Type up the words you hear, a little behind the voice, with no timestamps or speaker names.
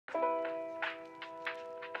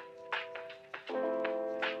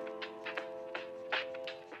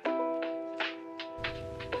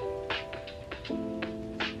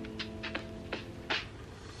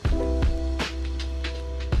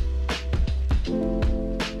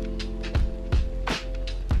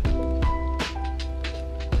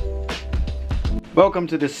Welcome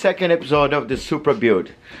to the second episode of the Supra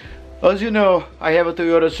build. As you know, I have a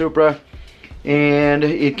Toyota Supra and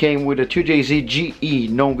it came with a 2JZ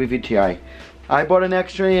GE non-VVTi. I bought an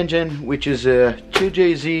extra engine which is a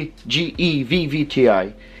 2JZ GE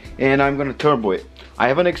VVTi, and I'm gonna turbo it. I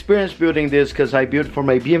haven't experienced building this because I built for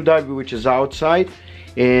my BMW, which is outside,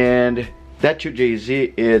 and that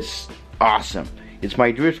 2JZ is awesome. It's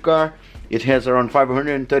my drift car. It has around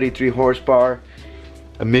 533 horsepower.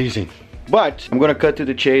 Amazing. But I'm gonna cut to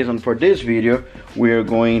the chase, and for this video we're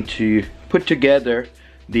going to put together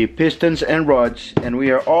the pistons and rods, and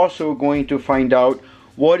we are also going to find out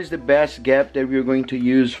what is the best gap that we're going to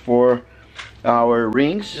use for our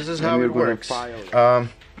rings. This is how it works.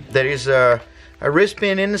 There is a wrist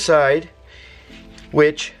pin inside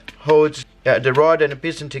which holds the rod and the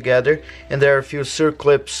piston together, and there are a few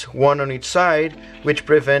circlips, one on each side, which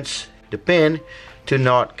prevents the pin to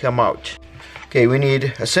not come out. Okay, we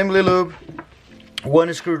need assembly lube,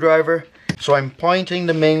 one screwdriver. So I'm pointing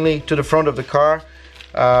them mainly to the front of the car.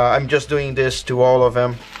 I'm just doing this to all of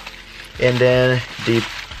them. And then the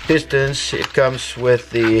pistons, it comes with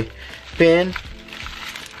the pin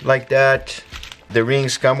like that. The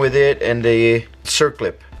rings come with it, and the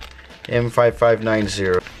circlip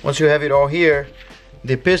M5590. Once you have it all here,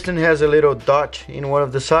 the piston has a little dot in one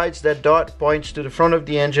of the sides. That dot points to the front of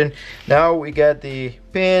the engine. Now we got the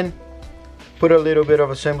pin. Put a little bit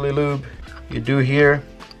of assembly lube. You do here.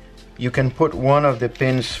 You can put one of the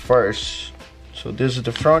pins first. So this is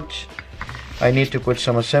the front. I need to put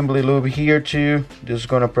some assembly lube here too. This is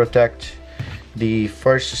gonna protect the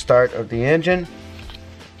first start of the engine.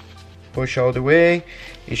 Push all the way.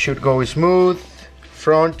 It should go smooth.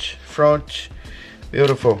 Front.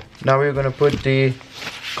 Beautiful. Now we're gonna put the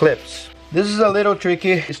clips. This is a little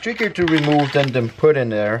tricky. It's trickier to remove than put in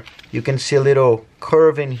there. You can see a little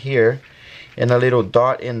curve in here and a little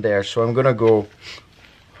dot in there. So I'm gonna go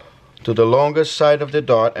to the longest side of the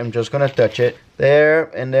dot. I'm just gonna touch it there,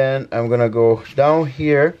 and then I'm gonna go down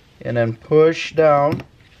here and then push down.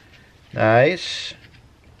 Nice.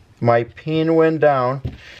 My pin went down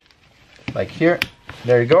like here.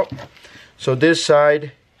 There you go. So this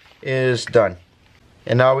side is done,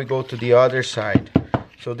 and now we go to the other side.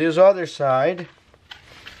 So this other side,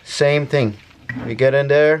 same thing. We get in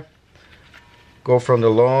there, go from the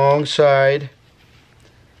long side,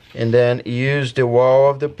 and then use the wall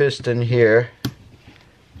of the piston here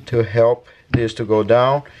to help this to go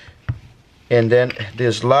down. And then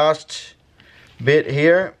this last bit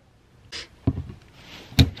here,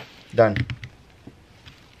 done.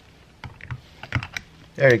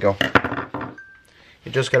 There you go.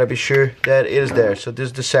 You just gotta be sure that it is there. So this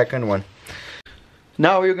is the second one.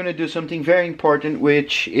 Now we're gonna do something very important,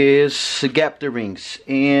 which is gap the rings.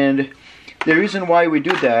 And the reason why we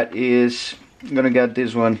do that is, I'm gonna get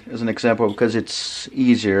this one as an example because it's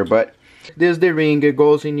easier, but this is the ring. It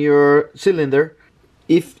goes in your cylinder.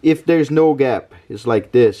 If there's no gap, it's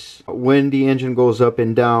like this. When the engine goes up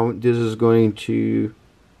and down, this is going to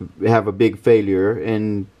have a big failure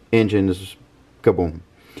and engine is kaboom.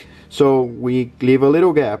 So we leave a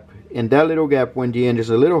little gap, and that little gap, when the engine is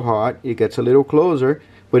a little hot, it gets a little closer,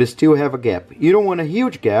 but it still have a gap. You don't want a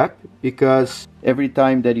huge gap, because every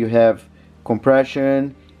time that you have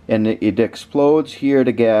compression and it explodes here,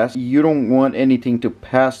 the gas, you don't want anything to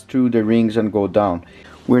pass through the rings and go down.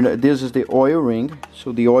 This is the oil ring.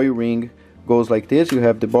 So the oil ring goes like this. You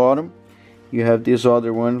have the bottom, you have this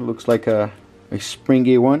other one, looks like a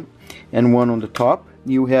springy one, and one on the top.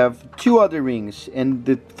 You have two other rings, and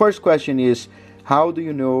the first question is, how do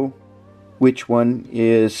you know which one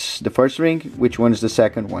is the first ring, which one is the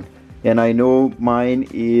second one? And I know mine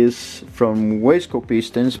is from Waistcoat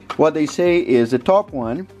Pistons. What they say is the top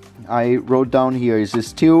one, I wrote down here, is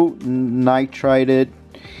steel nitrided,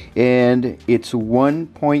 and it's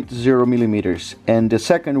 1.0 millimeters, and the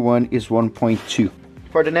second one is 1.2.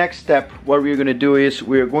 For the next step, what we're going to do is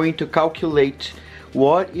we're going to calculate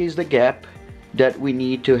what is the gap that we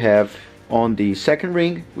need to have on the second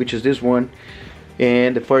ring, which is this one,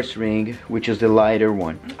 and the first ring, which is the lighter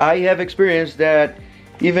one. I have experienced that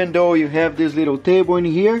even though you have this little table in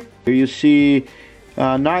here, you see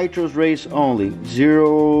nitrous rates only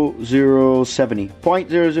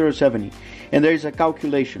 0.0070, and there is a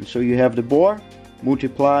calculation. So you have the bore,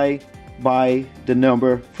 multiply by the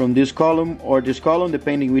number from this column or this column,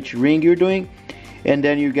 depending which ring you're doing, and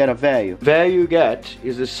then you get a value. Value you get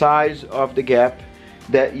is the size of the gap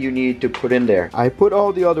that you need to put in there. I put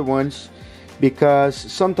all the other ones because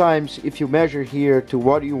sometimes if you measure here to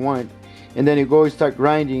what you want, and then you go and start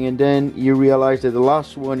grinding, and then you realize that the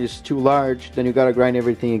last one is too large, then you gotta grind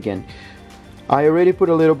everything again. I already put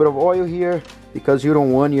a little bit of oil here because you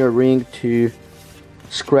don't want your ring to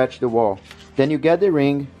scratch the wall. Then you get the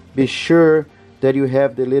ring, be sure that you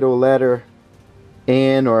have the little letter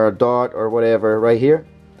N or a dot or whatever right here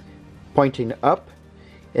pointing up,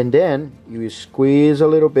 and then you squeeze a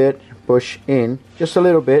little bit, push in just a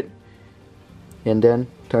little bit, and then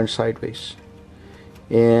turn sideways,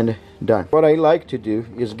 and done. What I like to do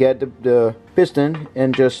is get the piston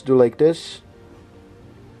and just do like this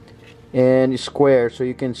and square, so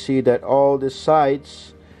you can see that all the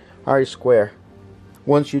sides are square.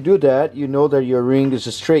 Once you do that, you know that your ring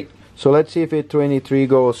is straight. So let's see if it 23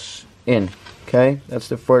 goes in. Okay, that's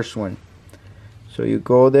the first one. So you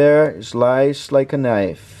go there, slice like a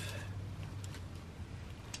knife.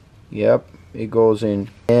 Yep, it goes in.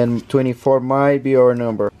 And 24 might be our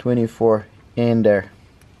number. 24 in there.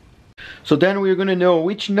 So then we're gonna know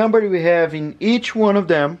which number we have in each one of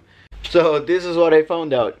them. So this is what I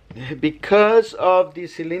found out. Because of the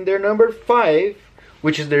cylinder number 5,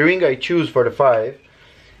 which is the ring I choose for the 5,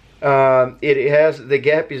 it has, the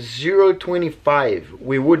gap is 0.25.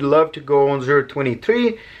 we would love to go on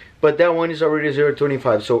 0.23, but that one is already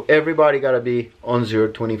 0.25, so everybody gotta be on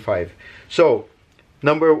 0.25. So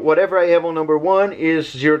whatever I have on number 1 is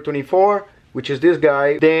 0.24, which is this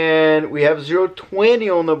guy. Then we have 0.20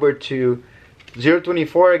 on number 2,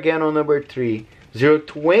 0.24 again on number 3,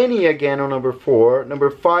 0.20 again on number 4.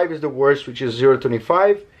 Number 5 is the worst, which is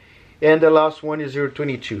 0.25, and the last one is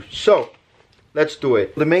 0.22. So let's do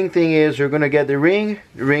it. The main thing is you're gonna get the ring.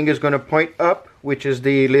 The ring is gonna point up, which is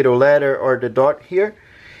the little letter or the dot here.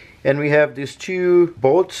 And we have these 2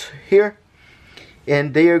 bolts here,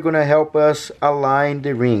 and they are gonna help us align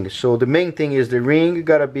the ring. So the main thing is the ring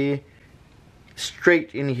gotta be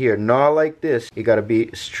straight in here, not like this. It gotta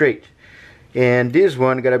be straight. And this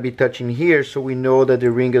one gotta be touching here, so we know that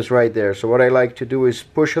the ring is right there. So what I like to do is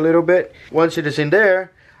push a little bit. Once it is in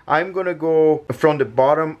there, I'm gonna go from the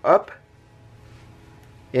bottom up,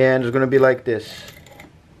 and it's gonna be like this.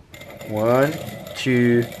 1,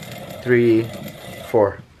 2, 3,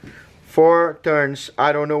 4. 4 turns.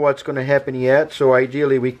 I don't know what's gonna happen yet, so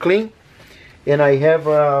ideally we clean. And I have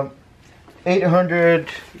 800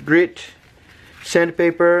 grit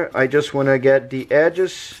sandpaper. I just wanna get the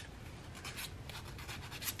edges,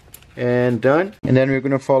 and done. And then we're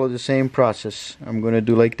gonna follow the same process. I'm gonna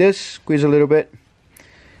do like this, squeeze a little bit,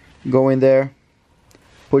 go in there,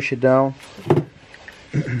 push it down.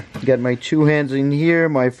 Get my 2 hands in here,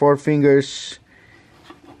 my 4 fingers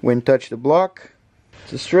when touch the block.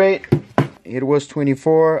 It's straight. It was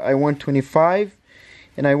 24, I want 25,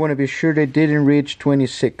 and I want to be sure they didn't reach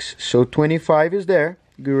 26. So 25 is there,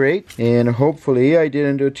 great. And hopefully I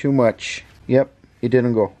didn't do too much. Yep, it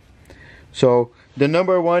didn't go. So the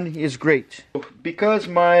number 1 is great. Because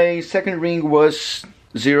my second ring was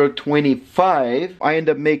 0.25, I end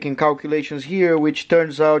up making calculations here, which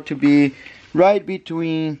turns out to be right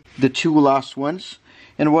between the 2 last ones.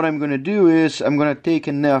 And what I'm going to do is I'm going to take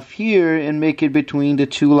enough here and make it between the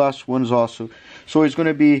 2 last ones also. So it's going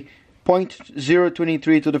to be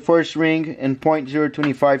 0.023 to the first ring and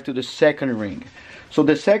 0.025 to the second ring. So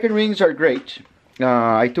the second rings are great.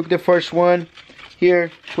 I took the first one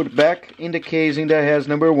here, put back in the casing that has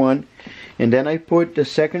number 1, and then I put the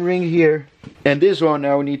second ring here. And this one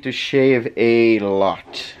I will need to shave a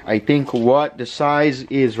lot. I think what the size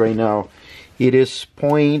is right now, it is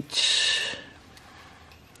 0.13.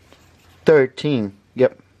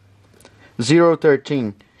 Yep,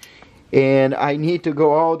 0.13, and I need to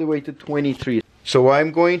go all the way to 23. So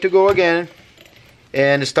I'm going to go again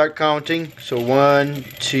and start counting. So 1,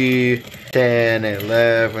 2, 10,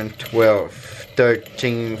 11, 12,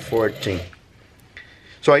 13, 14.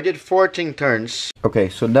 So I did 14 turns. Okay,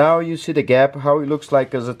 so now you see the gap, how it looks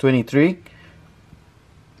like as a 23,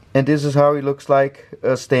 and this is how it looks like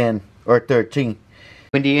as 10 or 13.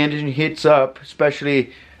 When the engine heats up,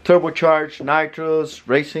 especially turbocharged, nitros,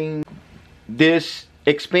 racing, this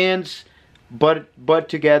expands but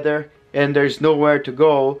together, and there's nowhere to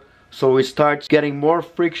go, so it starts getting more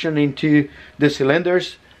friction into the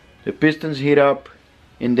cylinders, the pistons heat up,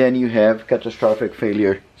 and then you have catastrophic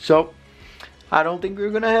failure. So I don't think we're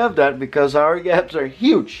gonna have that because our gaps are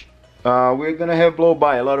huge. We're gonna have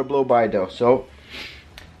blow-by, a lot of blow-by though, so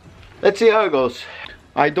let's see how it goes.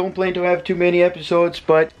 I don't plan to have too many episodes,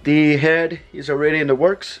 but the head is already in the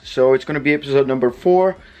works, so it's gonna be episode number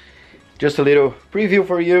 4. Just a little preview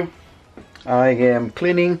for you. I am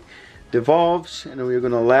cleaning the valves and we're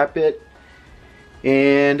gonna lap it,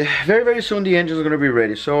 and very soon the engine is going to be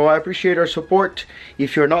ready. So I appreciate our support.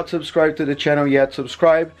 If you're not subscribed to the channel yet,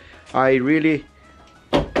 subscribe. I really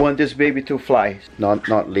want this baby to fly. Not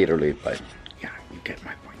literally, but yeah, you get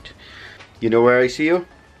my point. You know where I see you?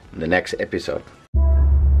 In the next episode.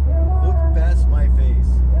 Look past my face.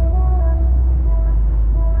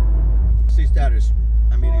 See status.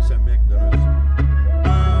 I'm eating some McDonald's.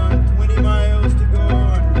 20 miles to go.